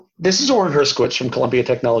This is Oren Herskowitz from Columbia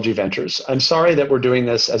Technology Ventures. I'm sorry that we're doing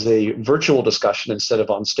this as a virtual discussion instead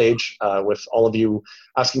of on stage with all of you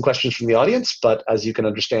asking questions from the audience, but as you can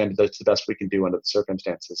understand, that's the best we can do under the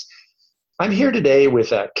circumstances. I'm here today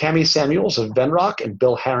with Cami Samuels of Venrock and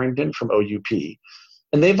Bill Harrington from OUP,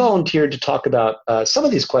 and they volunteered to talk about some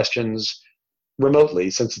of these questions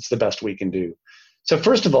remotely since it's the best we can do. So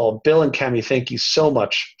first of all, Bill and Cami, thank you so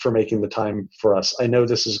much for making the time for us. I know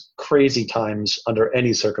this is crazy times under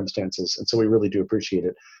any circumstances, and so we really do appreciate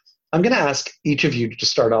it. I'm going to ask each of you to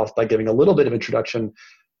start off by giving a little bit of introduction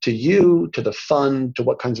to you, to the fund, to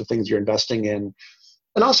what kinds of things you're investing in,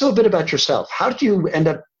 and also a bit about yourself. How did you end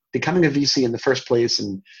up becoming a VC in the first place,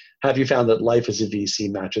 and have you found that life as a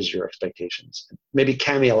VC matches your expectations? Maybe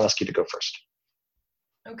Cami, I'll ask you to go first.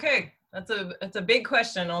 Okay. That's a big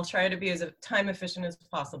question. I'll try to be as time efficient as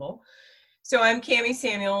possible. So I'm Cami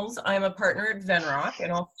Samuels. I'm a partner at Venrock,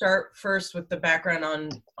 and I'll start first with the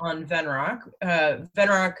background on Venrock.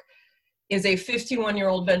 Venrock is a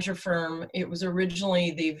 51-year-old venture firm. It was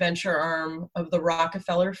originally the venture arm of the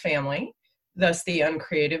Rockefeller family, thus the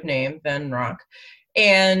uncreative name, Venrock.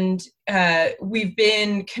 And we've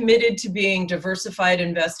been committed to being diversified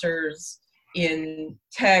investors in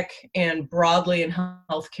tech and broadly in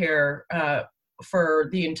healthcare for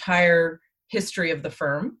the entire history of the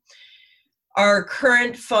firm. Our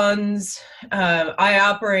current funds, I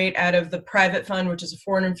operate out of the private fund, which is a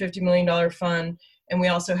 $450 million fund, and we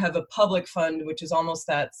also have a public fund, which is almost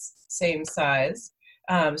that same size.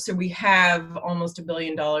 So we have almost $1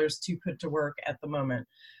 billion to put to work at the moment.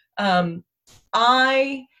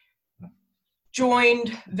 I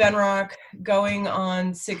joined Venrock going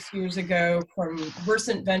on 6 years ago from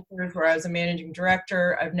Versant Ventures, where I was a managing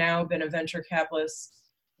director. I've now been a venture capitalist,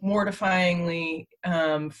 mortifyingly,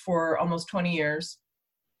 for almost 20 years.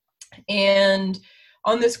 And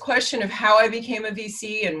on this question of how I became a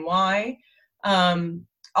VC and why,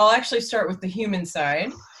 I'll actually start with the human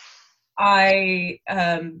side.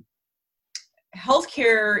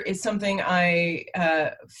 Healthcare is something I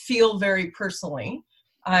feel very personally.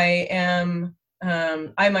 I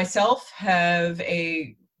myself have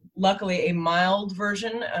luckily a mild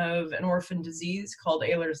version of an orphan disease called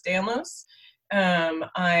Ehlers-Danlos.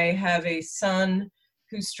 I have a son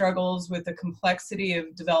who struggles with the complexity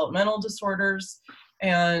of developmental disorders,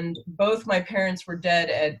 and both my parents were dead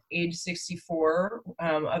at age 64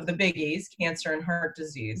 of the biggies, cancer and heart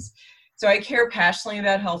disease. So I care passionately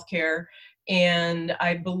about healthcare. And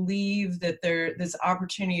I believe that this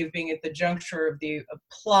opportunity of being at the juncture of the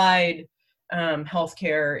applied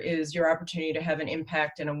healthcare is your opportunity to have an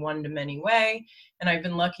impact in a one-to-many way. And I've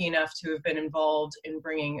been lucky enough to have been involved in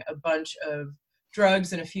bringing a bunch of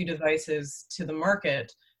drugs and a few devices to the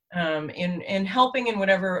market, in helping in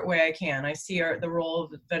whatever way I can. I see the role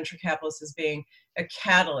of venture capitalists as being a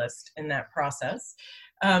catalyst in that process.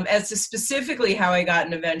 As to specifically how I got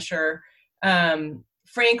into venture,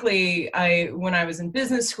 frankly, when I was in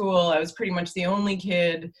business school, I was pretty much the only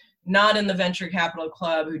kid not in the venture capital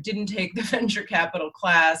club who didn't take the venture capital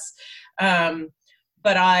class. But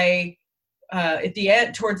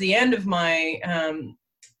towards the end of my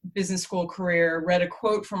business school career, read a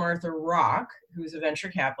quote from Arthur Rock, who's a venture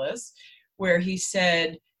capitalist, where he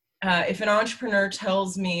said, if an entrepreneur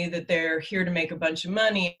tells me that they're here to make a bunch of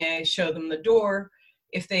money, I show them the door.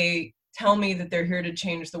 If they tell me that they're here to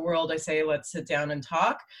change the world, I say, let's sit down and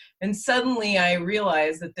talk. And suddenly I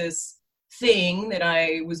realized that this thing that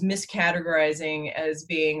I was miscategorizing as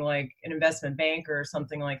being like an investment banker or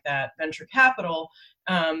something like that, venture capital,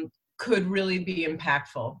 could really be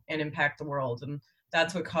impactful and impact the world. And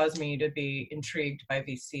that's what caused me to be intrigued by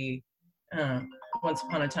VC once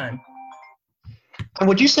upon a time. And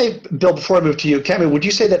would you say, Bill, before I move to you, Cami, would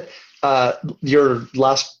you say that your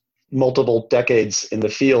last multiple decades in the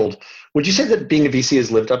field, would you say that being a VC has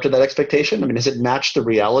lived up to that expectation? I mean, has it matched the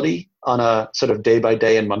reality on a sort of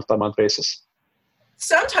day-by-day and month-by-month basis?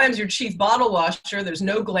 Sometimes you're chief bottle washer, there's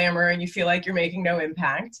no glamour, and you feel like you're making no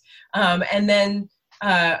impact. And then,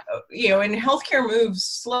 and healthcare moves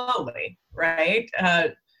slowly, right?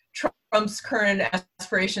 Trump's current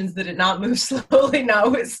aspirations that it not move slowly,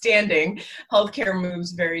 notwithstanding, healthcare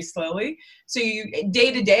moves very slowly. So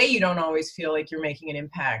day to day, you don't always feel like you're making an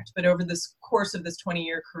impact. But over this course of this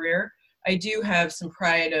 20-year career, I do have some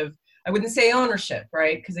pride of, I wouldn't say ownership,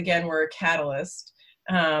 right? Because again, we're a catalyst.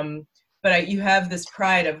 But you have this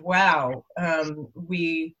pride of, wow,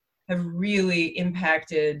 we have really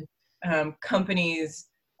impacted companies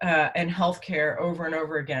and healthcare over and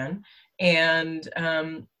over again. And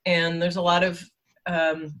there's a lot of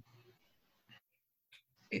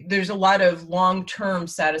long-term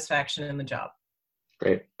satisfaction in the job.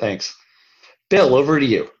 Great, thanks. Bill, over to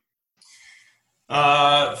you.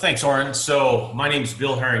 Thanks, Oren. So my name is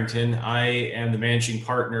Bill Harrington. I am the managing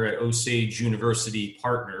partner at Osage University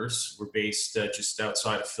Partners. We're based just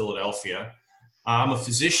outside of Philadelphia. I'm a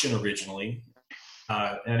physician originally,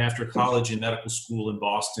 and after college and medical school in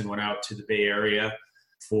Boston, went out to the Bay Area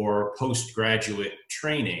for postgraduate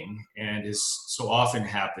training, and as so often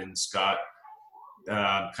happens, got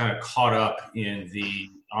kind of caught up in the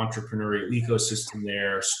entrepreneurial ecosystem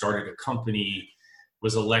there, started a company,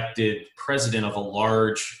 was elected president of a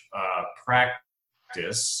large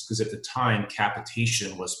practice, because at the time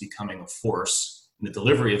capitation was becoming a force in the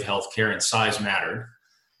delivery of healthcare and size mattered.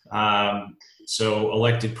 So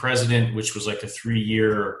elected president, which was like a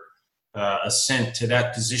 3-year ascent to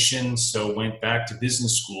that position. So went back to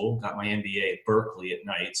business school, got my MBA at Berkeley at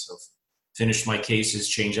night. So finished my cases,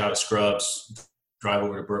 change out of scrubs, drive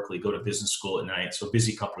over to Berkeley, go to business school at night. So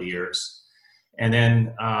busy couple of years. And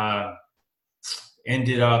then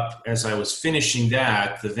ended up, as I was finishing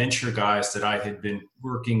that, the venture guys that I had been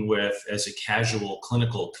working with as a casual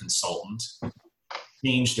clinical consultant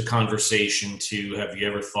changed the conversation to, have you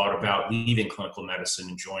ever thought about leaving clinical medicine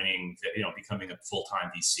and joining, becoming a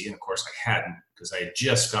full-time VC? And of course I hadn't, because I had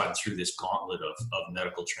just gotten through this gauntlet of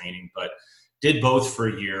medical training, but did both for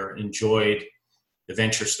a year, enjoyed the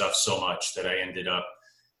venture stuff so much that I ended up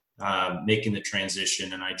making the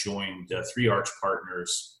transition, and I joined 3 Arch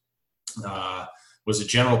Partners, was a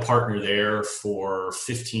general partner there for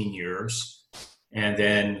 15 years, and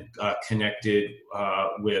then connected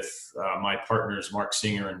with my partners, Mark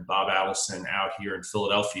Singer and Bob Allison, out here in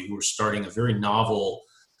Philadelphia, who were starting a very novel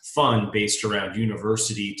fund based around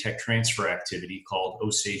university tech transfer activity called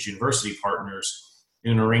Osage University Partners,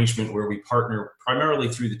 in an arrangement where we partner primarily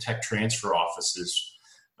through the tech transfer offices,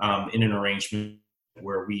 in an arrangement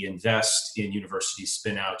where we invest in university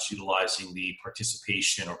spinouts utilizing the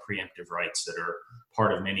participation or preemptive rights that are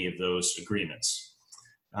part of many of those agreements.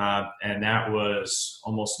 And that was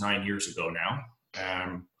almost 9 years ago now.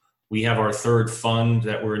 We have our 3rd fund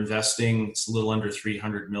that we're investing. It's a little under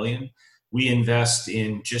 300 million. We invest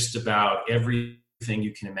in just about everything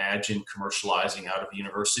you can imagine commercializing out of a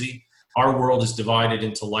university. Our world is divided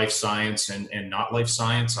into life science and not life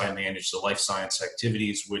science. I manage the life science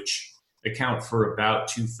activities, which account for about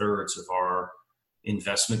 2/3 of our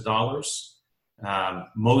investment dollars.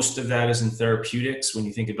 Most of that is in therapeutics. When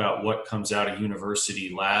you think about what comes out of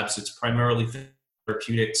university labs, it's primarily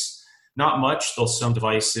therapeutics. Not much, though some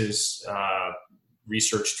devices,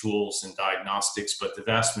 research tools, and diagnostics, but the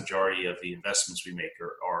vast majority of the investments we make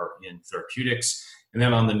are in therapeutics. And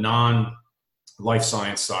then on the non-life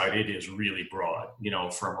science side, it is really broad,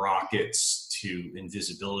 from rockets to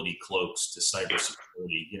invisibility cloaks to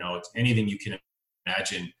cybersecurity. It's anything you can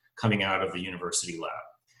imagine coming out of a university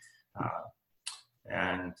lab.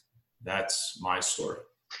 And that's my story.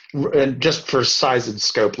 And just for size and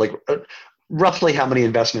scope, roughly how many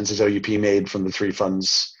investments has OUP made from the 3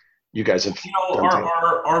 funds you guys have done?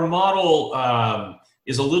 Our model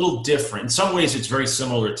is a little different. In some ways, it's very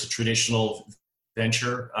similar to traditional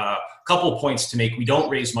venture. A couple of points to make. We don't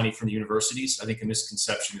raise money from the universities. I think a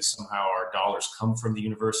misconception is somehow our dollars come from the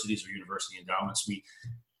universities or university endowments. We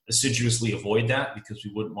assiduously avoid that because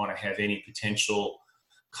we wouldn't want to have any potential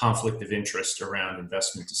conflict of interest around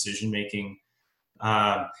investment decision making.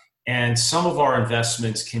 And some of our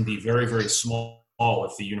investments can be very, very small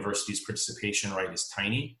if the university's participation rate is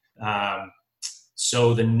tiny.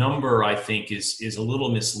 So the number, I think, is a little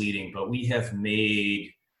misleading, but we have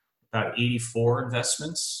made about 84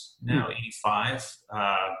 investments now, 85.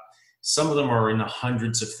 Some of them are in the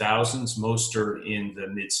hundreds of thousands. Most are in the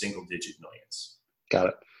mid-single digit millions. Got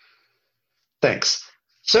it. Thanks.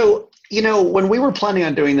 So, when we were planning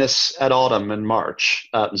on doing this at Autumn in March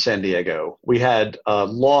in San Diego, we had a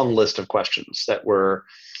long list of questions that were,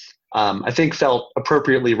 I think, felt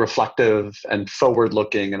appropriately reflective and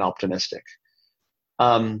forward-looking and optimistic.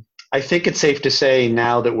 I think it's safe to say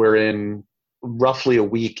now that we're in roughly a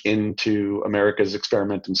week into America's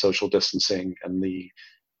experiment in social distancing and the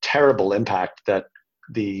terrible impact that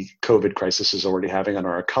the COVID crisis is already having on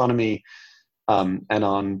our economy, and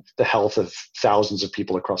on the health of thousands of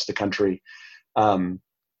people across the country,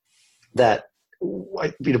 that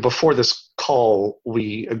before this call,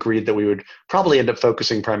 we agreed that we would probably end up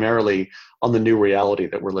focusing primarily on the new reality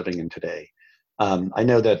that we're living in today. I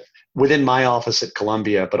know that within my office at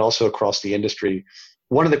Columbia, but also across the industry,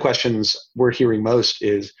 one of the questions we're hearing most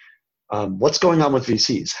is, what's going on with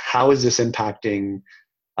VCs? How is this impacting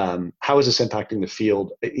the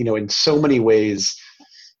field? In so many ways,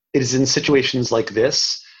 it is in situations like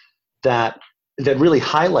this that really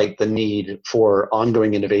highlight the need for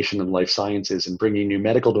ongoing innovation in life sciences and bringing new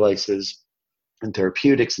medical devices and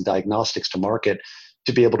therapeutics and diagnostics to market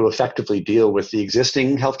to be able to effectively deal with the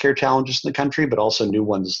existing healthcare challenges in the country, but also new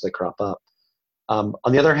ones that crop up. On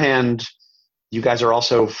the other hand, you guys are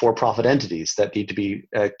also for-profit entities that need to be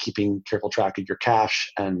keeping careful track of your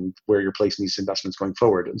cash and where you're placing these investments going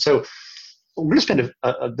forward. And so we're going to spend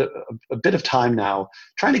a bit of time now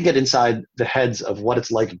trying to get inside the heads of what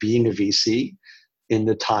it's like being a VC in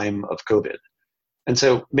the time of COVID. And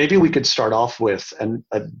so maybe we could start off with, and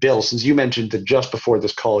Bill, since you mentioned that just before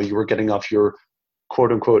this call, you were getting off your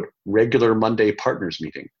quote unquote regular Monday partners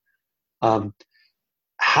meeting.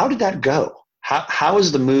 How did that go? How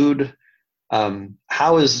is the mood?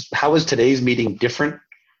 How is today's meeting different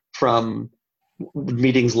from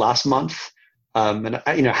meetings last month? And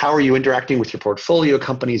how are you interacting with your portfolio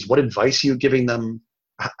companies? What advice are you giving them?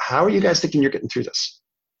 How are you guys thinking you're getting through this?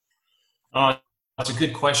 That's a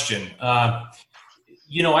good question.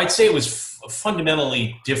 I'd say it was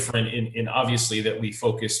fundamentally different in obviously that we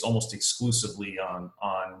focused almost exclusively on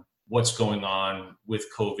what's going on with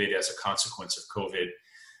COVID as a consequence of COVID.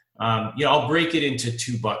 I'll break it into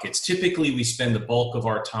two buckets. Typically, we spend the bulk of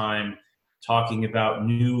our time talking about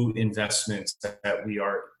new investments that we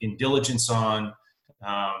are in diligence on,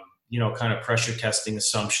 kind of pressure testing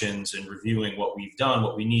assumptions and reviewing what we've done,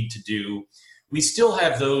 what we need to do. We still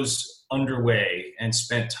have those underway and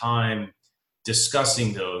spent time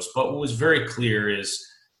discussing those. But what was very clear is,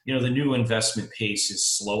 the new investment pace is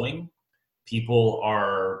slowing. People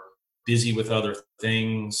are busy with other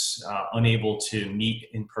things, unable to meet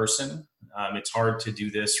in person. It's hard to do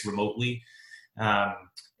this remotely.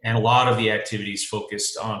 And a lot of the activities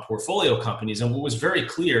focused on portfolio companies. And what was very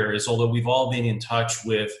clear is, although we've all been in touch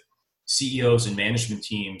with CEOs and management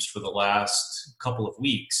teams for the last couple of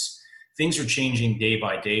weeks, things are changing day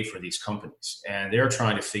by day for these companies. And they're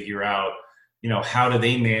trying to figure out, how do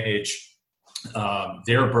they manage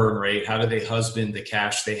their burn rate? How do they husband the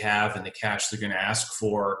cash they have and the cash they're going to ask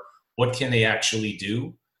for? What can they actually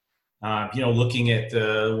do? Looking at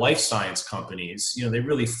the life science companies, they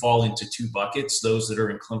really fall into two buckets, those that are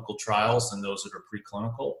in clinical trials and those that are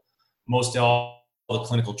preclinical. Most all the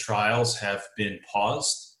clinical trials have been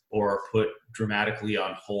paused or put dramatically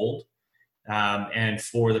on hold. And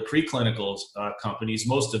for the preclinical companies,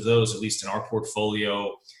 most of those, at least in our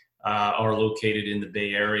portfolio, are located in the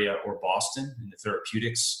Bay Area or Boston in the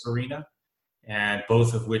therapeutics arena, and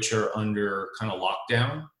both of which are under kind of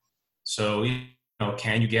lockdown. So,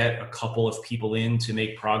 can you get a couple of people in to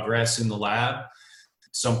make progress in the lab?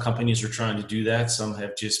 Some companies are trying to do that. Some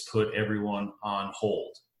have just put everyone on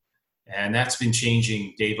hold. And that's been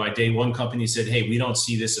changing day by day. One company said, hey, we don't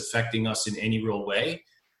see this affecting us in any real way.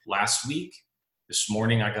 Last week, this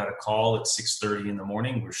morning, I got a call at 6:30 in the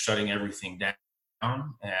morning. We're shutting everything down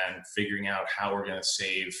and figuring out how we're going to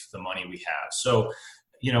save the money we have. So,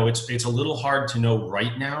 it's a little hard to know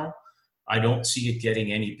right now. I don't see it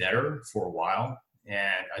getting any better for a while.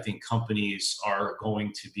 And I think companies are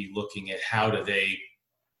going to be looking at how do they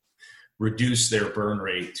reduce their burn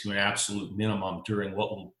rate to an absolute minimum during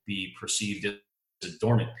what will be perceived as a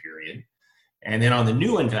dormant period. And then on the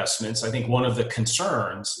new investments, I think one of the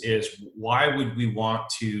concerns is, why would we want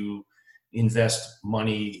to invest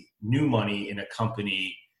new money in a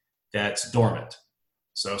company that's dormant?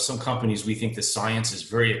 So some companies, we think the science is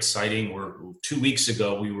very exciting. 2 weeks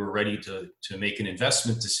ago, we were ready to make an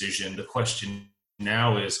investment decision. The question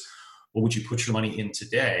now is, well, would you put your money in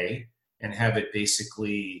today and have it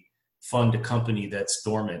basically fund a company that's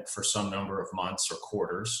dormant for some number of months or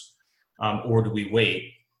quarters? Or do we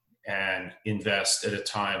wait and invest at a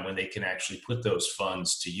time when they can actually put those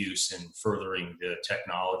funds to use in furthering the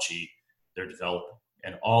technology they're developing?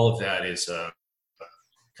 And all of that is a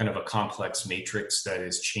kind of a complex matrix that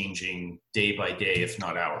is changing day by day, if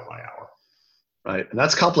not hour by hour. Right. And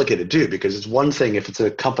that's complicated too, because it's one thing if it's a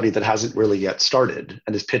company that hasn't really yet started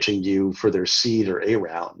and is pitching you for their seed or A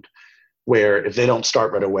round, where if they don't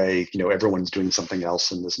start right away, everyone's doing something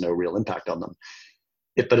else and there's no real impact on them.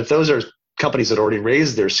 But if those are companies that already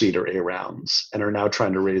raised their seed or A rounds and are now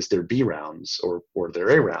trying to raise their B rounds or their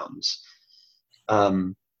A rounds,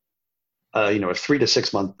 a 3 to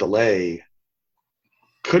 6 month delay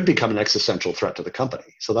could become an existential threat to the company.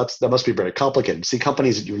 So that must be very complicated. See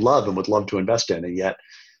companies that you love and would love to invest in, and yet,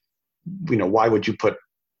 why would you put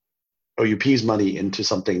OUP's money into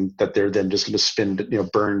something that they're then just going to spin,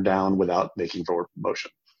 burn down without making forward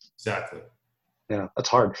motion? Exactly. Yeah, that's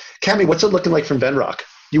hard. Cami, what's it looking like from Venrock?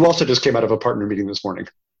 You also just came out of a partner meeting this morning.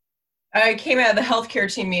 I came out of the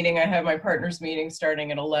healthcare team meeting. I have my partners meeting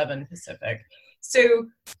starting at 11 Pacific. So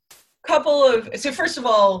first of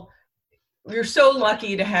all, we're so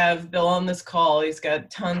lucky to have Bill on this call. He's got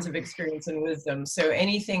tons of experience and wisdom. So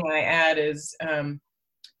anything I add is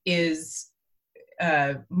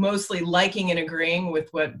mostly liking and agreeing with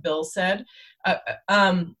what Bill said.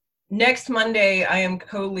 Next Monday, I am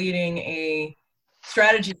co-leading a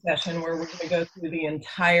strategy session where we're going to go through the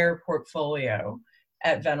entire portfolio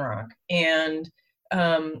at Venrock. And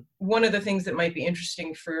one of the things that might be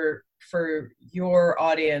interesting for your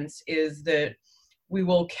audience is that we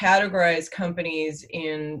will categorize companies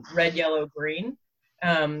in red, yellow, green.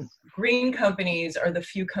 Green companies are the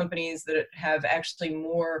few companies that have actually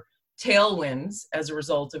more tailwinds as a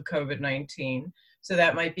result of COVID-19. So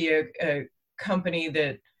that might be a company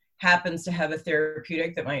that happens to have a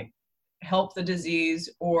therapeutic that might help the disease,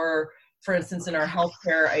 or for instance, in our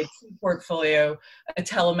healthcare IT portfolio, a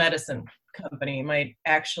telemedicine company might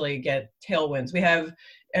actually get tailwinds. We have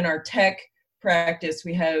in our tech practice,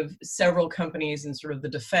 we have several companies in sort of the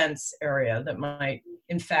defense area that might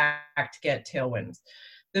in fact get tailwinds.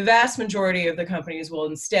 The vast majority of the companies will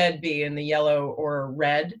instead be in the yellow or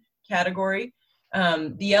red category.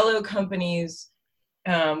 The yellow companies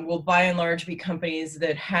will by and large be companies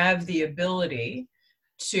that have the ability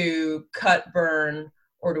to cut, burn,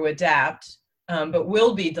 or to adapt, but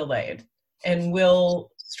will be delayed and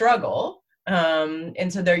will struggle.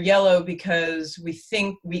 And so they're yellow because we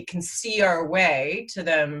think we can see our way to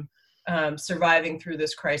them surviving through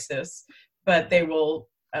this crisis, but they will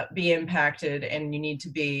be impacted, and you need to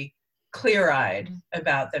be clear-eyed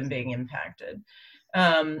about them being impacted.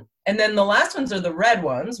 And then the last ones are the red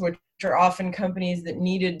ones, which are often companies that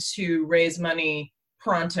needed to raise money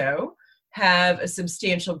pronto, have a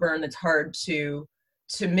substantial burn that's hard to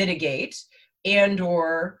mitigate, and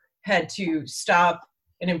or had to stop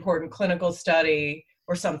an important clinical study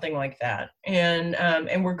or something like that. And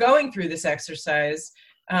we're going through this exercise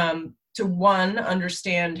to, one,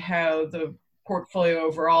 understand how the portfolio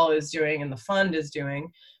overall is doing and the fund is doing,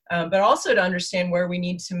 but also to understand where we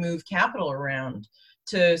need to move capital around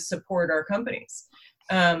to support our companies.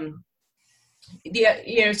 So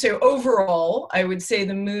overall, I would say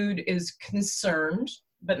the mood is concerned,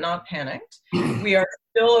 but not panicked. We are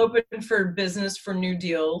still open for business for new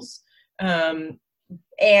deals.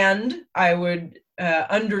 And I would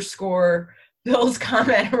underscore Bill's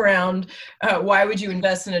comment around why would you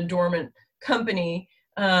invest in a dormant company,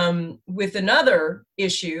 with another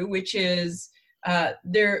issue, which is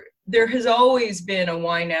there has always been a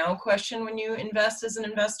why now question when you invest as an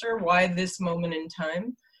investor. Why this moment in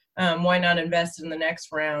time? Why not invest in the next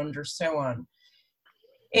round, or so on?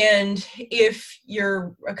 And if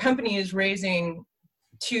a company is raising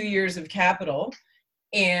 2 years of capital,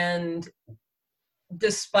 and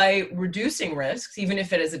despite reducing risks, even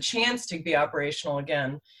if it has a chance to be operational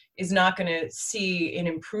again, is not going to see an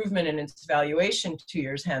improvement in its valuation 2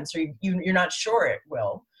 years hence, or you're not sure it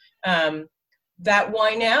will, that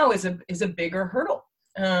why now is a bigger hurdle.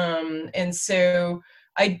 And so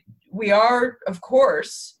we are, of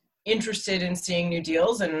course, interested in seeing new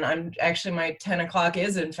deals, and I'm actually, my 10 o'clock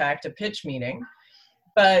is in fact a pitch meeting,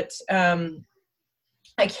 but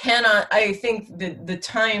I think that the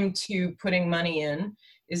time to putting money in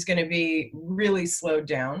is going to be really slowed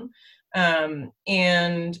down,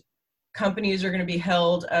 and companies are going to be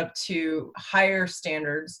held up to higher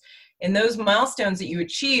standards, and those milestones that you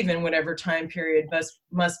achieve in whatever time period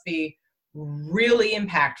must be really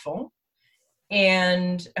impactful.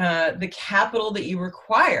 And the capital that you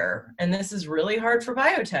require, and this is really hard for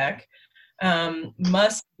biotech,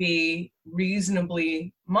 must be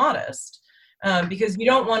reasonably modest, because you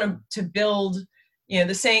don't want to build,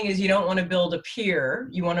 the saying is you don't want to build a pier,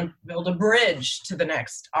 you want to build a bridge to the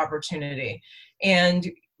next opportunity. And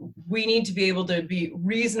we need to be able to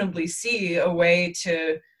reasonably see a way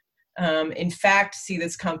to, in fact, see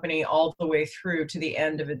this company all the way through to the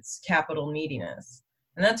end of its capital neediness.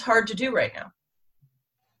 And that's hard to do right now.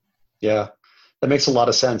 Yeah, that makes a lot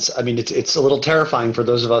of sense. I mean, it's a little terrifying for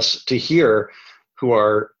those of us to hear who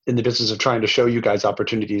are in the business of trying to show you guys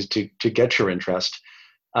opportunities to get your interest.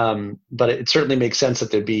 But it certainly makes sense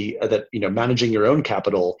that managing your own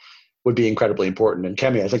capital would be incredibly important. And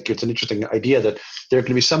Kemi, I think it's an interesting idea that there are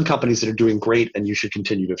going to be some companies that are doing great and you should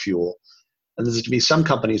continue to fuel. And there's going to be some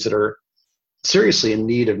companies that are seriously in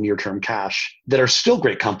need of near-term cash that are still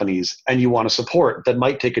great companies and you want to support, that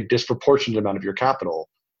might take a disproportionate amount of your capital.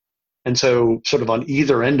 And so sort of on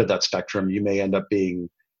either end of that spectrum, you may end up needing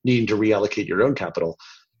to reallocate your own capital.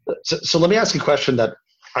 So let me ask a question that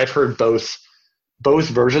I've heard both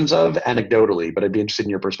versions of anecdotally, but I'd be interested in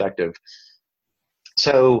your perspective.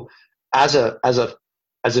 So as a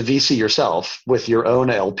VC yourself, with your own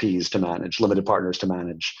LPs to manage, limited partners to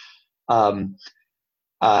manage,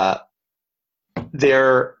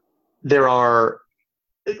 there are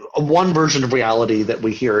one version of reality that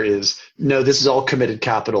we hear is, no, this is all committed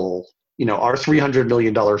capital. Our $300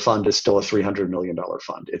 million fund is still a $300 million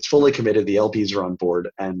fund. It's fully committed. The LPs are on board,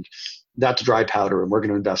 and that's dry powder, and we're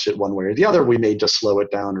going to invest it one way or the other. We may just slow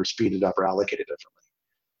it down or speed it up or allocate it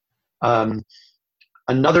differently.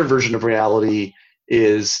 Another version of reality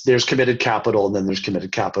is there's committed capital, and then there's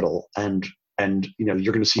committed capital, and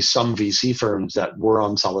you're going to see some VC firms that were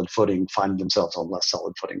on solid footing find themselves on less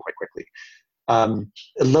solid footing quite quickly.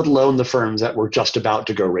 Let alone the firms that were just about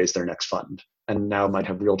to go raise their next fund and now might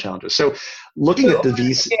have real challenges. So looking at the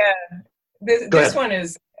VC. Yeah, this one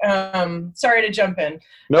is, sorry to jump in.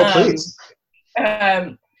 No, please.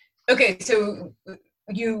 Okay, so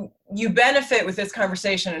you benefit with this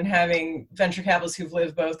conversation and having venture capitalists who've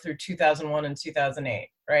lived both through 2001 and 2008,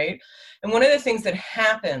 right? And one of the things that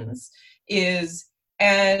happens is,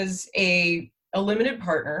 as a limited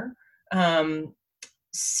partner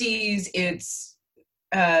sees its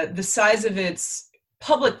the size of its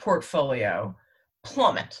public portfolio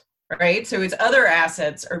plummet, right? So its other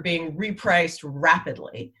assets are being repriced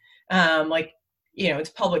rapidly, its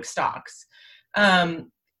public stocks.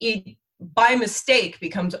 It, by mistake,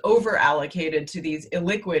 becomes over allocated to these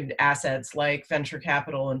illiquid assets like venture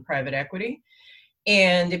capital and private equity.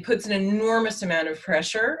 And it puts an enormous amount of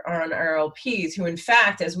pressure on our LPs, who in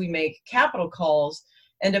fact, as we make capital calls,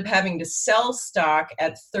 end up having to sell stock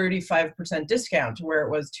at 35% discount to where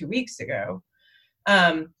it was 2 weeks ago.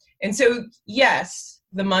 And so, yes,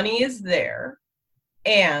 the money is there,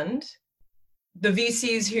 and the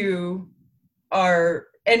VCs who are,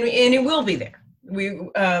 and it will be there.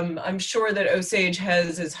 I'm sure that Osage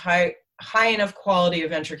has as high enough quality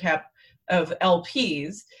of venture cap of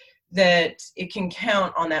LPs that it can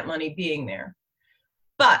count on that money being there.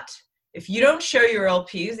 But if you don't show your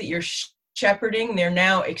LPs that you're shepherding their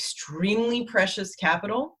now extremely precious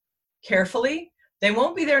capital carefully, they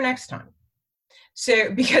won't be there next time.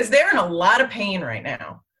 So, because they're in a lot of pain right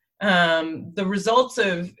now. The results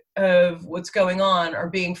of what's going on are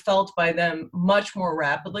being felt by them much more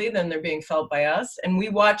rapidly than they're being felt by us. And we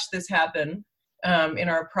watched this happen in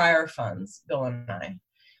our prior funds, Bill and I.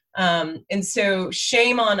 And so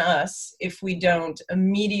shame on us if we don't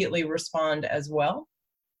immediately respond as well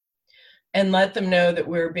and let them know that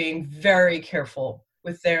we're being very careful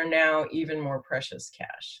with their now even more precious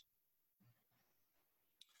cash.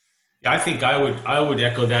 Yeah, I think I would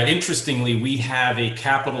echo that. Interestingly, we have a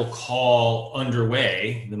capital call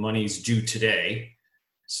underway. The money's due today.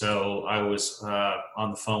 So I was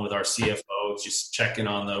on the phone with our CFO, just checking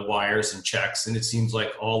on the wires and checks, and it seems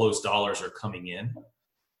like all those dollars are coming in.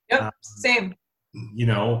 Yep, same.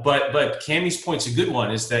 But Cammie's point's a good one,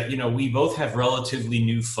 is that, we both have relatively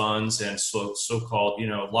new funds and so-called,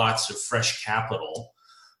 lots of fresh capital,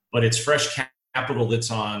 but it's fresh capital that's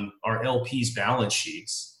on our LP's balance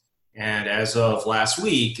sheets. And as of last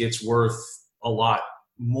week, it's worth a lot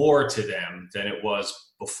more to them than it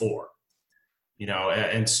was before.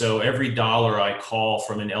 And so every dollar I call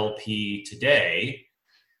from an LP today,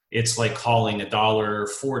 it's like calling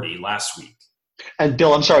 $1.40 last week. And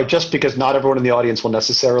Bill, I'm sorry, just because not everyone in the audience will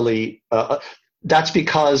necessarily, that's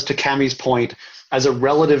because, to Cammie's point, as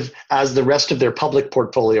the rest of their public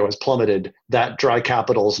portfolio has plummeted, that dry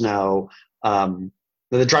capital is now,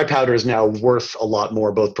 the dry powder is now worth a lot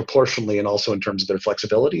more, both proportionally and also in terms of their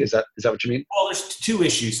flexibility. Is that what you mean? Well, there's two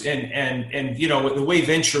issues, and the way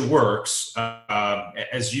venture works,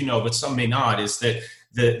 as you know, but some may not, is that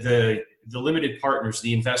the limited partners,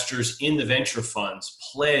 the investors in the venture funds,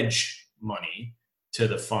 pledge money to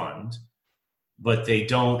the fund, but they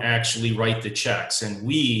don't actually write the checks. And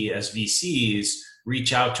we, as VCs,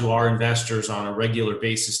 reach out to our investors on a regular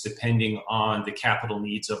basis, depending on the capital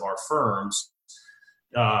needs of our firms,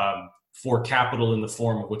 for capital in the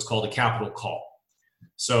form of what's called a capital call.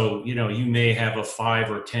 So, you may have a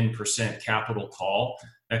 5 or 10% capital call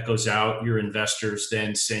that goes out. Your investors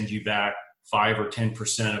then send you back 5 or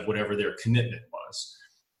 10% of whatever their commitment was.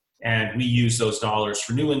 And we use those dollars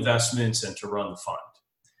for new investments and to run the fund.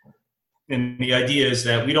 And the idea is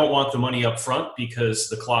that we don't want the money up front because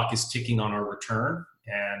the clock is ticking on our return.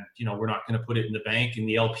 And, we're not going to put it in the bank, and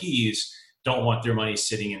the LPs don't want their money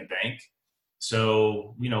sitting in a bank.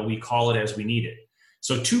 So, we call it as we need it.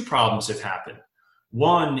 So 2 problems have happened.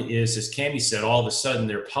 One is, as Cammie said, all of a sudden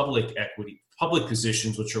their public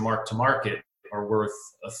positions, which are marked to market, are worth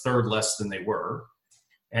a third less than they were.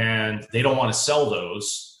 And they don't want to sell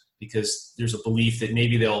those because there's a belief that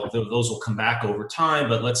maybe those will come back over time,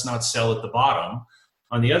 but let's not sell at the bottom.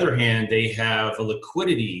 On the other hand, they have a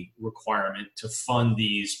liquidity requirement to fund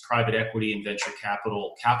these private equity and venture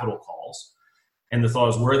capital calls. And the thought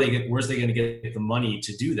is, where's they going to get the money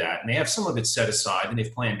to do that? And they have some of it set aside and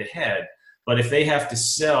they've planned ahead. But if they have to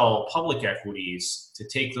sell public equities to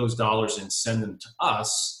take those dollars and send them to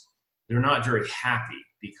us, they're not very happy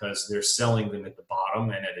because they're selling them at the bottom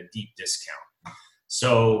and at a deep discount.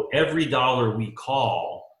 So every dollar we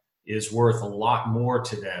call is worth a lot more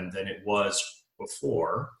to them than it was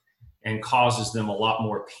before and causes them a lot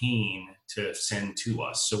more pain to send to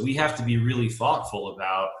us. So we have to be really thoughtful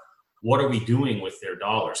about what are we doing with their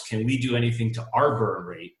dollars? Can we do anything to our burn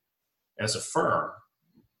rate as a firm,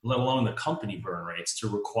 let alone the company burn rates, to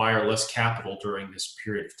require less capital during this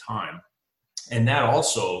period of time? And that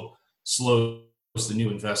also slows the new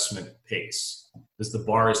investment pace because the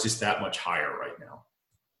bar is just that much higher right now.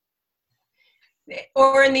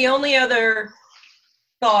 And the only other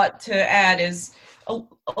thought to add is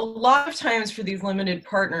a lot of times for these limited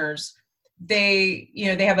partners, they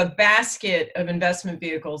have a basket of investment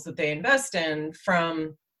vehicles that they invest in,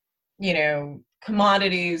 from,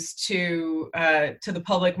 commodities to the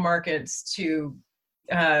public markets to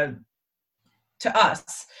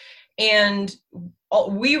us. And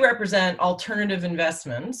we represent alternative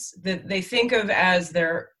investments that they think of as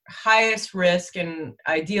their highest risk and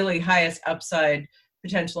ideally highest upside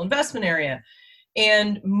potential investment area.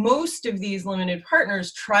 And most of these limited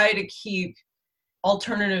partners try to keep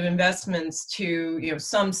alternative investments to,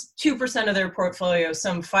 some 2% of their portfolio,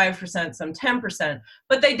 some 5%, some 10%,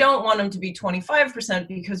 but they don't want them to be 25%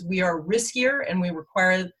 because we are riskier and we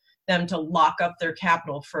require them to lock up their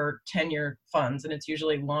capital for 10-year funds, and it's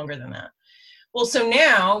usually longer than that. Well, so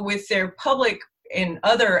now with their public and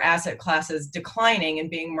other asset classes declining and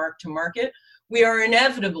being marked to market, we are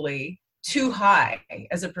inevitably too high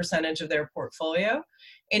as a percentage of their portfolio.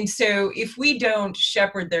 And so if we don't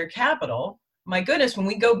shepherd their capital, my goodness, when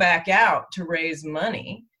we go back out to raise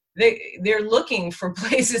money, they're looking for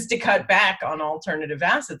places to cut back on alternative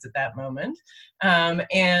assets at that moment.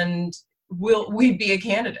 And we'd be a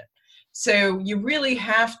candidate. So you really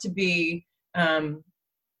have to be,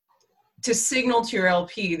 to signal to your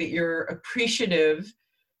LP that you're appreciative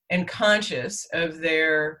and conscious of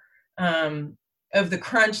their, of the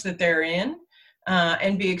crunch that they're in,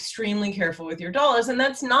 and be extremely careful with your dollars. And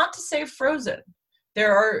that's not to say frozen.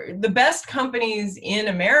 The best companies in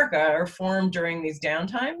America are formed during these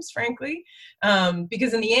downtimes, frankly,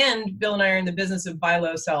 because in the end, Bill and I are in the business of buy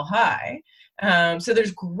low, sell high. So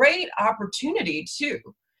there's great opportunity too.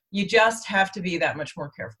 You just have to be that much more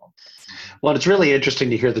careful. Well, it's really interesting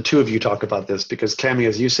to hear the two of you talk about this because, Cami,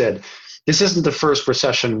 as you said, this isn't the first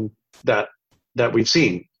recession that we've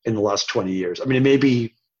seen in the last 20 years. I mean, it may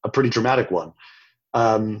be a pretty dramatic one,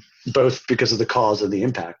 both because of the cause and the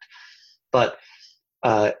impact. But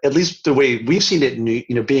at least the way we've seen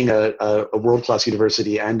it, being a world-class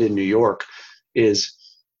university and in New York, is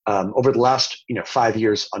over the last 5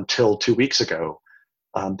 years until 2 weeks ago,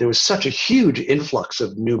 there was such a huge influx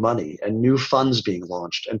of new money and new funds being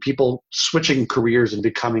launched and people switching careers and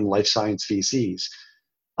becoming life science VCs.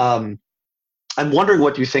 I'm wondering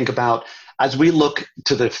what you think about, as we look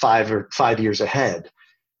to the 5 years ahead,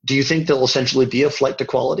 do you think there'll essentially be a flight to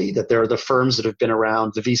quality, that there are the firms that have been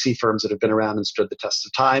around, the VC firms that have been around and stood the test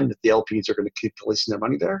of time, that the LPs are going to keep releasing their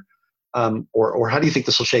money there? Or how do you think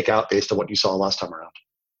this will shake out based on what you saw last time around?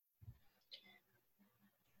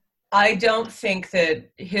 I don't think that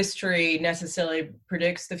history necessarily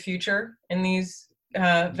predicts the future in these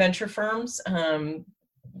venture firms,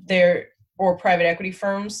 or private equity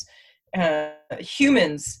firms.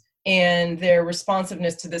 Humans and their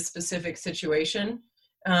responsiveness to this specific situation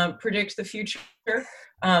predict the future.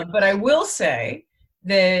 But I will say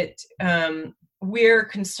that we're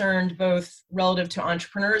concerned both relative to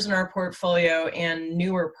entrepreneurs in our portfolio and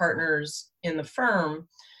newer partners in the firm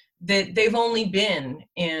that they've only been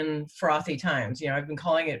in frothy times. I've been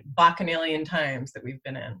calling it bacchanalian times that we've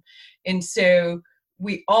been in. And so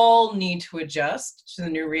we all need to adjust to the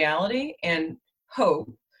new reality and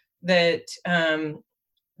hope that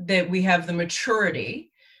that we have the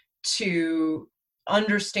maturity to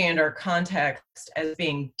understand our context as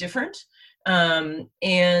being different.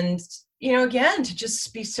 And, again, to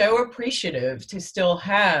just be so appreciative to still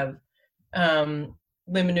have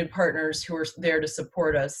limited partners who are there to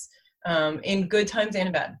support us in good times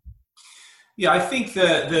and bad. Yeah, I think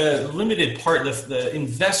the limited part, the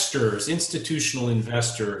investors, institutional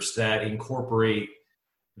investors that incorporate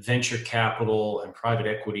venture capital and private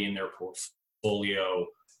equity in their portfolio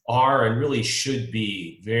are and really should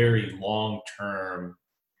be very long-term,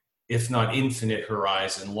 if not infinite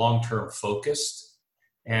horizon, long-term focused,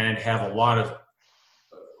 and have a lot of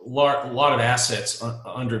lot of assets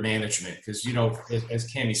under management because,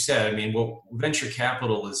 as Cami said, I mean, well, venture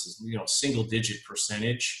capital is, single digit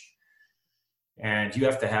percentage, and you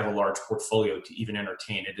have to have a large portfolio to even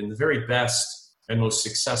entertain it. And the very best and most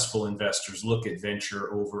successful investors look at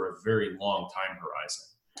venture over a very long time horizon.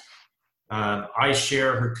 I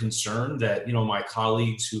share her concern that, my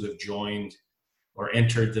colleagues who have joined or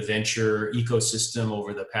entered the venture ecosystem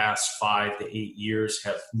over the past 5 to 8 years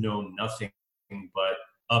have known nothing but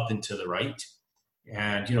up and to the right.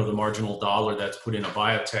 And, the marginal dollar that's put in a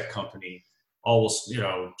biotech company always,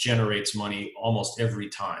 generates money almost every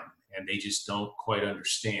time. And they just don't quite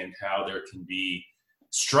understand how there can be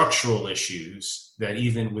structural issues that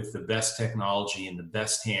even with the best technology in the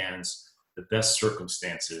best hands, the best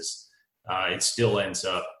circumstances, it still ends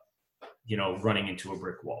up, running into a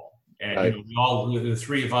brick wall. And right. The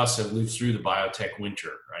three of us have lived through the biotech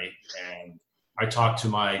winter, right? And I talked to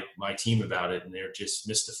my team about it, and they're just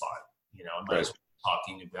mystified. Right.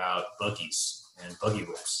 Talking about buggies and buggy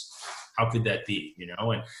whips. How could that be?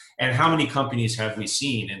 And how many companies have we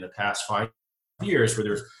seen in the past 5 years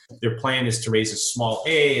where their plan is to raise a small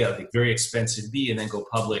A, a very expensive B, and then go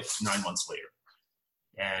public 9 months later?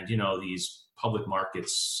 And these public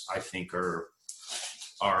markets, I think, are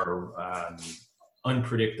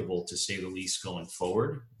unpredictable to say the least going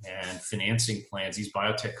forward. And financing plans, these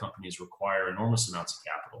biotech companies require enormous amounts of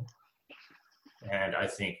capital. And I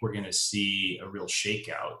think we're going to see a real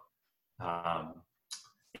shakeout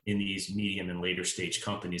in these medium and later stage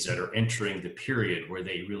companies that are entering the period where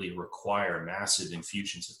they really require massive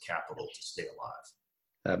infusions of capital to stay alive.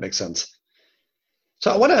 That makes sense. So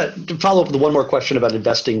I want to follow up with one more question about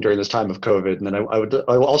investing during this time of COVID, and then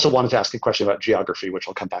I also wanted to ask a question about geography, which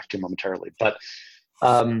I'll come back to momentarily. But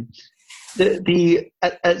so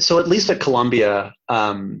at least at Columbia,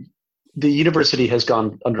 the university has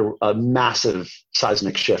gone under a massive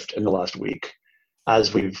seismic shift in the last week,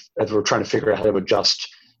 as we're trying to figure out how to adjust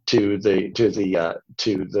to the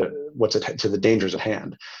dangers at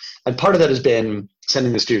hand. And part of that has been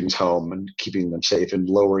sending the students home and keeping them safe and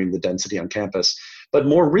lowering the density on campus. But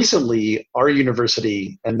more recently, our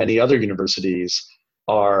university and many other universities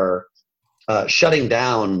are shutting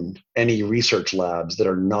down any research labs that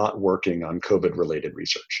are not working on COVID-related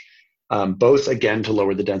research, both, again, to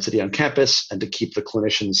lower the density on campus and to keep the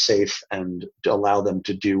clinicians safe and to allow them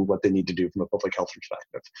to do what they need to do from a public health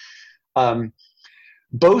perspective.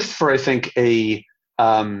 Both for, I think, a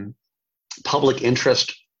public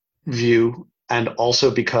interest view, and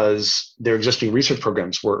also because their existing research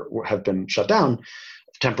programs have been shut down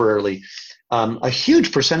temporarily. A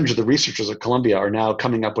huge percentage of the researchers at Columbia are now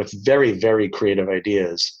coming up with very, very creative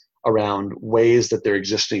ideas around ways that their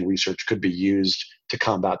existing research could be used to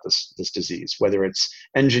combat this disease, whether it's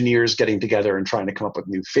engineers getting together and trying to come up with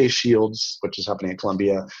new face shields, which is happening at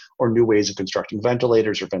Columbia, or new ways of constructing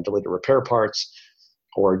ventilators or ventilator repair parts,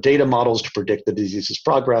 or data models to predict the disease's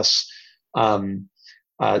progress.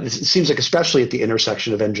 It seems like, especially at the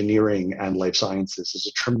intersection of engineering and life sciences, there's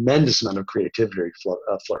a tremendous amount of creativity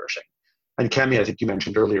flourishing. And Cami, I think you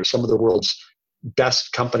mentioned earlier, some of the world's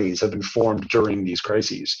best companies have been formed during these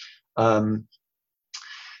crises. Are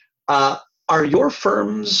your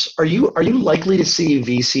firms, are you likely to see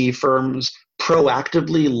VC firms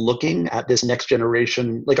proactively looking at this next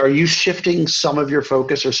generation? Like, are you shifting some of your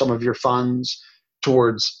focus or some of your funds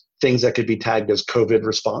towards things that could be tagged as COVID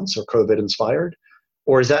response or COVID inspired?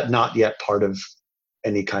 Or is that not yet part of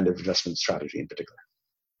any kind of investment strategy in particular?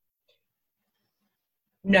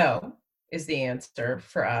 No, is the answer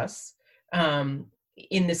for us,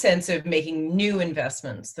 in the sense of making new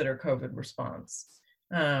investments that are COVID response.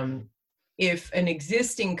 If an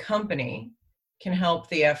existing company can help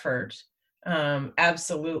the effort,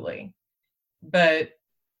 absolutely. But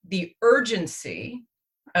the urgency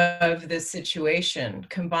of this situation,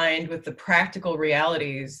 combined with the practical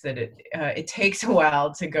realities that it takes a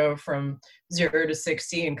while to go from 0 to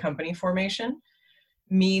 60 in company formation,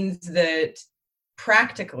 means that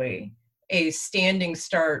practically a standing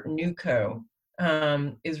start newco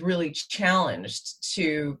is really challenged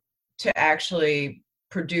to actually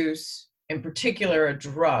produce, in particular, a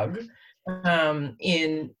drug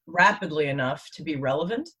in rapidly enough to be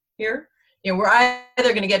relevant here. We're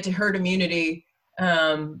either going to get to herd immunity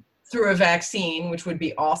through a vaccine, which would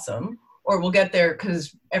be awesome, or we'll get there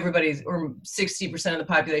because everybody's, or 60% of the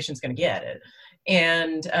population is going to get it.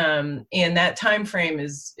 And that time frame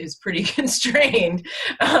is pretty constrained.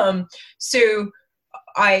 So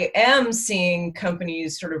I am seeing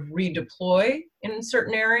companies sort of redeploy in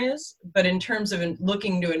certain areas, but in terms of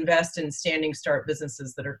looking to invest in standing start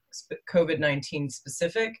businesses that are COVID-19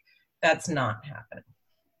 specific, that's not happening.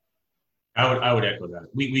 I would echo that.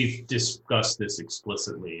 We've discussed this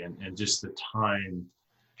explicitly, and just the time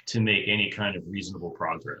to make any kind of reasonable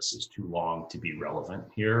progress is too long to be relevant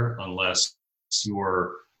here, unless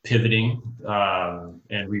you're pivoting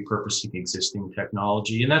and repurposing existing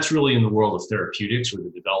technology. And that's really in the world of therapeutics, where the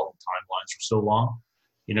development timelines are so long.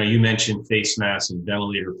 You mentioned face masks and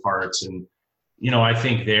ventilator parts, and I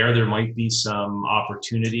think there might be some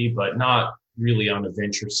opportunity, but not really on a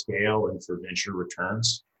venture scale and for venture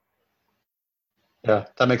returns. Yeah,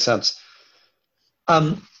 that makes sense.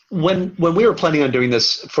 When we were planning on doing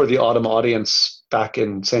this for the autumn audience back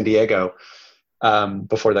in San Diego,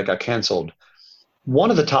 before that got canceled,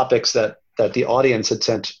 one of the topics that the audience had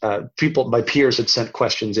sent, my peers had sent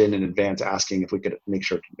questions in advance asking if we could make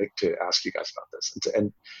sure to ask you guys about this.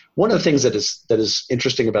 And one of the things that is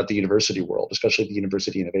interesting about the university world, especially the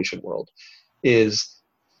university innovation world, is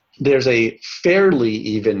there's a fairly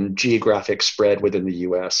even geographic spread within the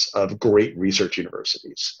U.S. of great research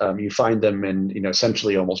universities. You find them in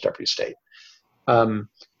essentially almost every state, and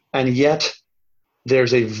yet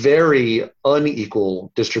there's a very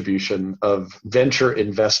unequal distribution of venture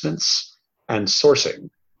investments and sourcing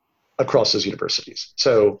across those universities.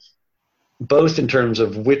 So both in terms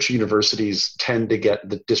of which universities tend to get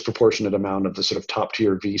the disproportionate amount of the sort of top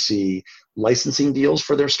tier VC licensing deals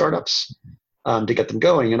for their startups, to get them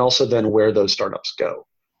going, and also then where those startups go.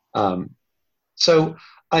 So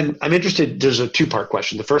I'm interested. There's a two-part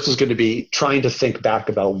question. The first is going to be trying to think back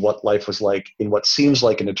about what life was like in what seems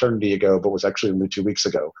like an eternity ago, but was actually only 2 weeks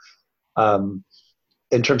ago,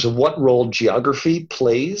 in terms of what role geography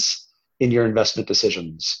plays in your investment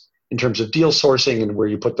decisions, in terms of deal sourcing and where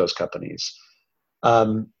you put those companies.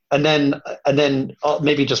 And then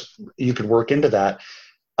maybe just you could work into that.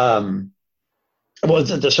 Well,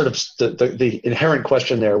 the inherent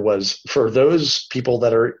question there was for those people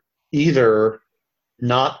that are either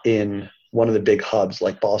not in one of the big hubs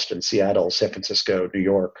like Boston, Seattle, San Francisco, New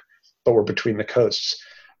York, but we're between the coasts.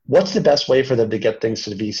 What's the best way for them to get things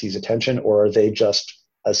to the VC's attention, or are they just,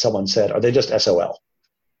 as someone said, are they just SOL?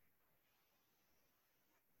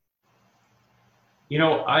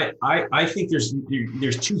 I think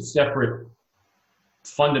there's two separate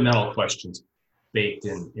fundamental questions baked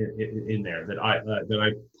in there that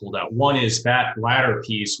I pulled out. One is that latter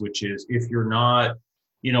piece, which is if you're not,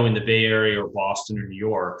 in the Bay Area or Boston or New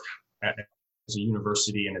York as a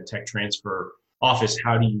university and a tech transfer office,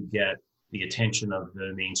 how do you get the attention of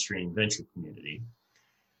the mainstream venture community?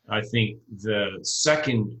 I think the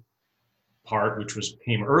second part, which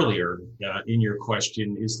came earlier in your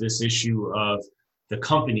question, is this issue of the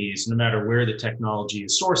companies, no matter where the technology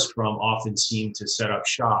is sourced from, often seem to set up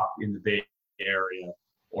shop in the Bay Area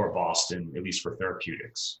or Boston, at least for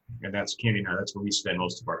therapeutics. And that's that's where we spend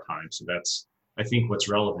most of our time. So that's, I think, what's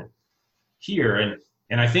relevant here.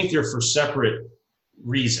 And I think they're for separate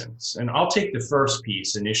reasons. And I'll take the first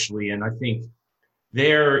piece initially. And I think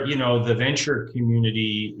there, the venture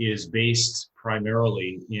community is based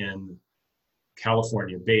primarily in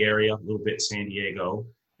California, Bay Area, a little bit San Diego,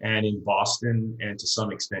 and in Boston, and to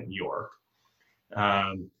some extent, New York.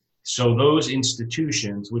 So those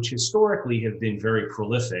institutions, which historically have been very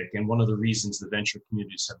prolific, and one of the reasons the venture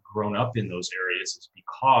communities have grown up in those areas is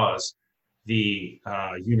because the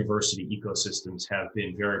university ecosystems have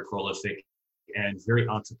been very prolific and very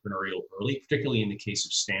entrepreneurial early, particularly in the case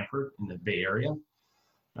of Stanford in the Bay Area.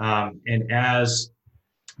 And as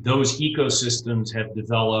those ecosystems have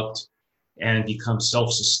developed and become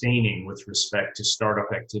self-sustaining with respect to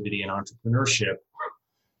startup activity and entrepreneurship,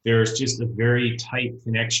 there's just a very tight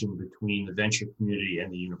connection between the venture community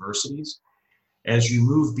and the universities. As you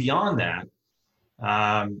move beyond that,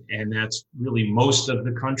 and that's really most of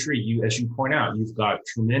the country, as you point out, you've got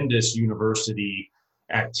tremendous university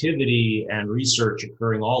activity and research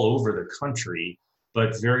occurring all over the country,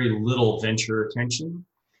 but very little venture attention.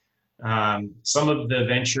 Some of the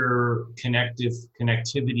venture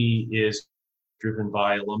connectivity is driven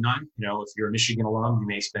by alumni. If you're a Michigan alum, you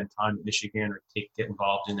may spend time at Michigan or get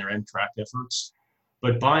involved in their MTrack efforts.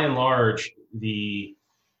 But by and large, the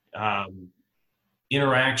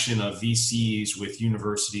interaction of VCs with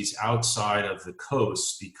universities outside of the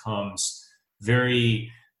coast becomes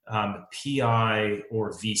very PI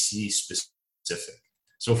or VC specific.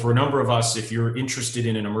 So for a number of us, if you're interested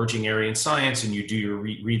in an emerging area in science and you do your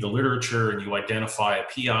read the literature and you identify a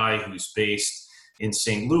PI who's based in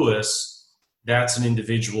St. Louis, that's an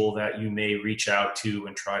individual that you may reach out to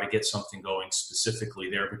and try to get something going specifically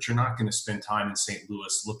there, but you're not going to spend time in St.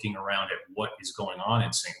 Louis looking around at what is going on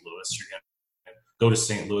in St. Louis. You're going to go to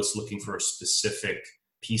St. Louis looking for a specific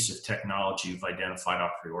piece of technology you've identified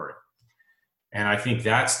a priori. And I think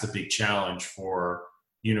that's the big challenge for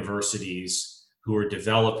universities who are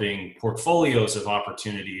developing portfolios of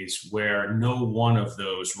opportunities where no one of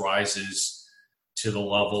those rises to the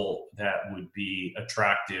level that would be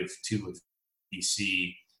attractive to a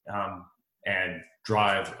VC and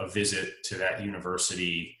drive a visit to that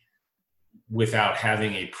university without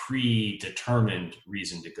having a predetermined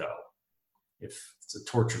reason to go. If it's a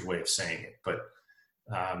tortured way of saying it, but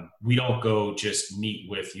we don't go just meet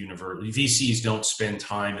with universities. VCs don't spend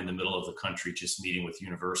time in the middle of the country just meeting with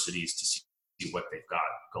universities to see what they've got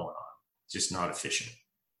going on. It's just not efficient.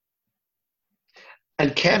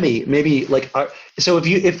 And Cami, maybe so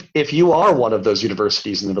if you are one of those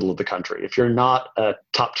universities in the middle of the country, if you're not a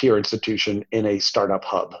top tier institution in a startup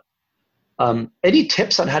hub, any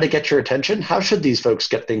tips on how to get your attention? How should these folks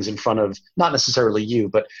get things in front of, not necessarily you,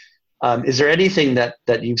 but is there anything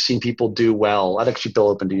that you've seen people do well? I'd actually, Bill,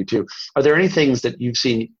 open to you too. Are there any things that you've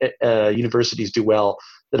seen universities do well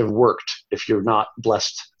that have worked if you're not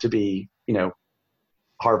blessed to be,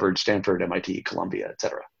 Harvard, Stanford, MIT, Columbia, et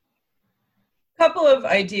cetera? Couple of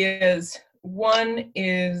ideas. One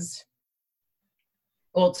is,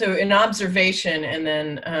 so an observation and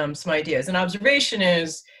then some ideas. An observation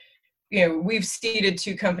is, we've seeded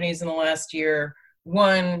 2 companies in the last year.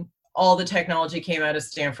 One, all the technology came out of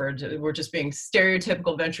Stanford. We're just being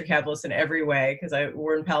stereotypical venture capitalists in every way because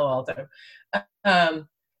we're in Palo Alto.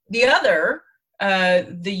 The other,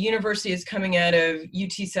 the university is coming out of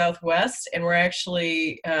UT Southwest, and we're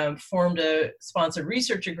actually formed a sponsored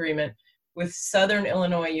research agreement with Southern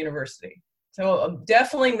Illinois University. So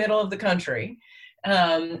definitely middle of the country,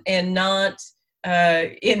 and not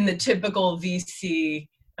in the typical VC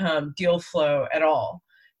deal flow at all.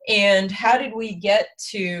 And how did we get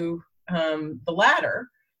to the latter?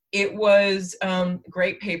 It was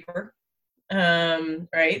great paper,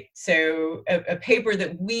 right? So a paper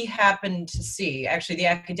that we happened to see. Actually, the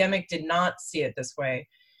academic did not see it this way.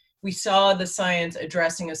 We saw the science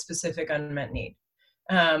addressing a specific unmet need.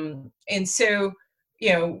 And so,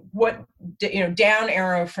 down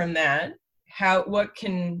arrow from that, what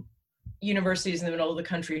can universities in the middle of the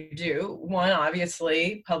country do? One,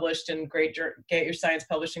 obviously, get your science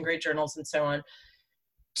published in great journals and so on.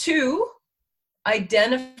 2,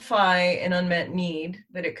 identify an unmet need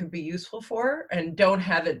that it could be useful for, and don't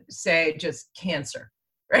have it say just cancer,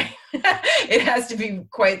 right? It has to be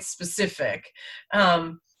quite specific.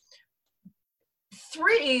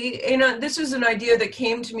 3, this was an idea that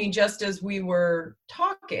came to me just as we were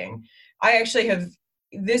talking. I actually have,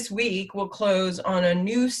 this week, will close on a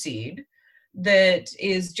new seed that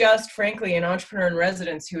is just, frankly, an entrepreneur in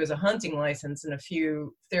residence who has a hunting license in a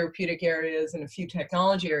few therapeutic areas and a few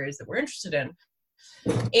technology areas that we're interested in.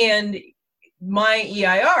 And my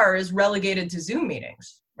EIR is relegated to Zoom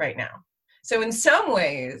meetings right now. So in some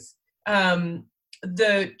ways,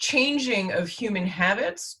 the changing of human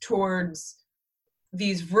habits towards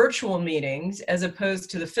these virtual meetings as opposed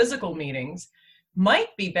to the physical meetings might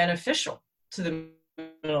be beneficial to the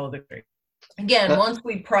middle of the country. Again, once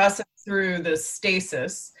we process through the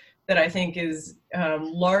stasis that I think is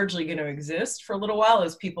largely going to exist for a little while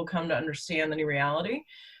as people come to understand the new reality,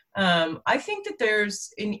 I think that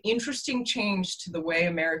there's an interesting change to the way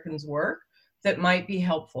Americans work that might be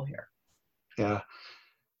helpful here. Yeah.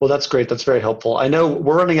 Well, that's great. That's very helpful. I know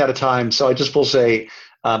we're running out of time, so I just will say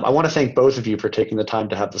I want to thank both of you for taking the time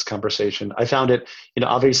to have this conversation. I found it,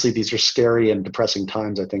 obviously these are scary and depressing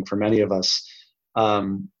times, I think, for many of us.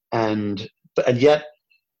 And yet,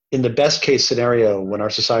 in the best case scenario, when our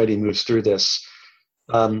society moves through this,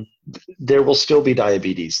 there will still be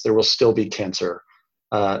diabetes. There will still be cancer.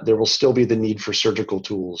 There will still be the need for surgical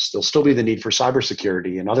tools. There'll still be the need for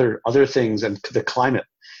cybersecurity and other things, and the climate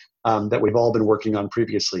that we've all been working on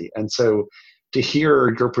previously. And so to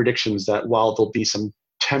hear your predictions that while there'll be some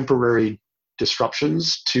temporary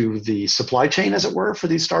disruptions to the supply chain, as it were, for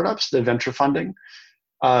these startups, the venture funding,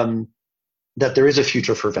 that there is a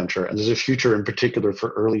future for venture, and there's a future in particular for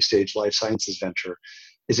early stage life sciences venture,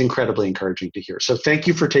 is incredibly encouraging to hear. So thank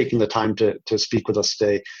you for taking the time to speak with us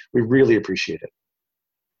today. We really appreciate it.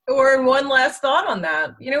 Or one last thought on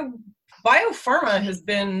that, biopharma has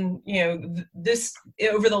been, this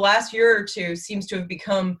over the last year or two seems to have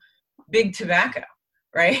become big tobacco,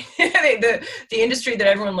 right? the industry that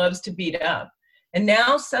everyone loves to beat up. And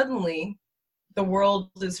now suddenly the world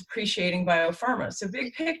is appreciating biopharma. So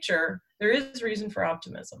big picture, there is reason for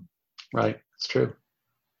optimism. Right. It's true.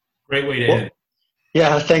 Great way to end.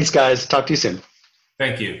 Yeah. Thanks, guys. Talk to you soon.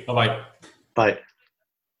 Thank you. Bye-bye. Bye.